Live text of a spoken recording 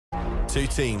2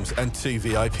 teams and 2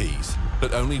 VIPs,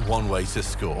 but only one way to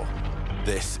score.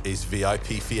 This is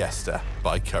VIP Fiesta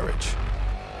by Courage.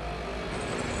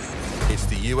 It's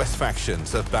the US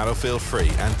factions of Battlefield 3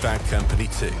 and Bad Company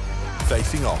 2,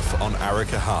 facing off on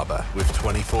Arica Harbour with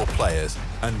 24 players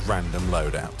and random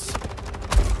loadouts.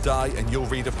 Die and you'll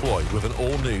redeploy with an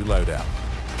all-new loadout.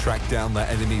 Track down that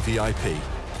enemy VIP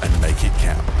and make it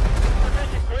count.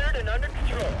 Position cleared and under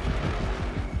control.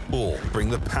 Or bring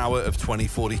the power of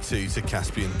 2042 to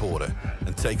Caspian border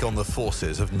and take on the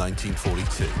forces of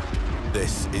 1942.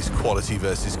 This is quality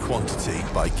versus quantity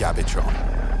by Gabitron.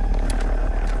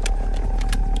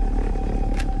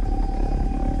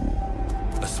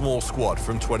 A small squad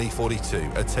from 2042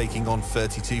 are taking on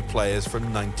 32 players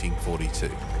from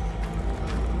 1942.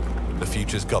 The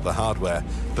future's got the hardware,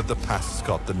 but the past's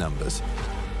got the numbers.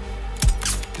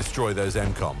 Destroy those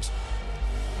MCOMs.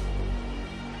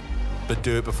 But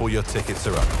do it before your tickets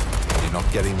are up. You're not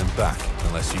getting them back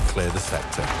unless you clear the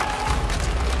sector.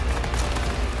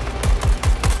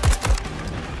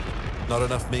 Not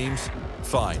enough memes?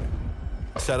 Fine.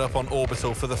 Set up on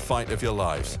Orbital for the fight of your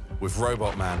lives with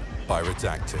Robot Man by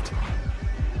Redacted.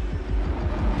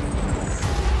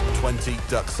 20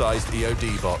 duck-sized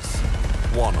EOD bots,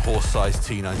 1 horse-sized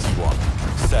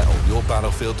T-91. Settle your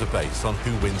Battlefield debates on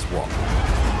who wins what.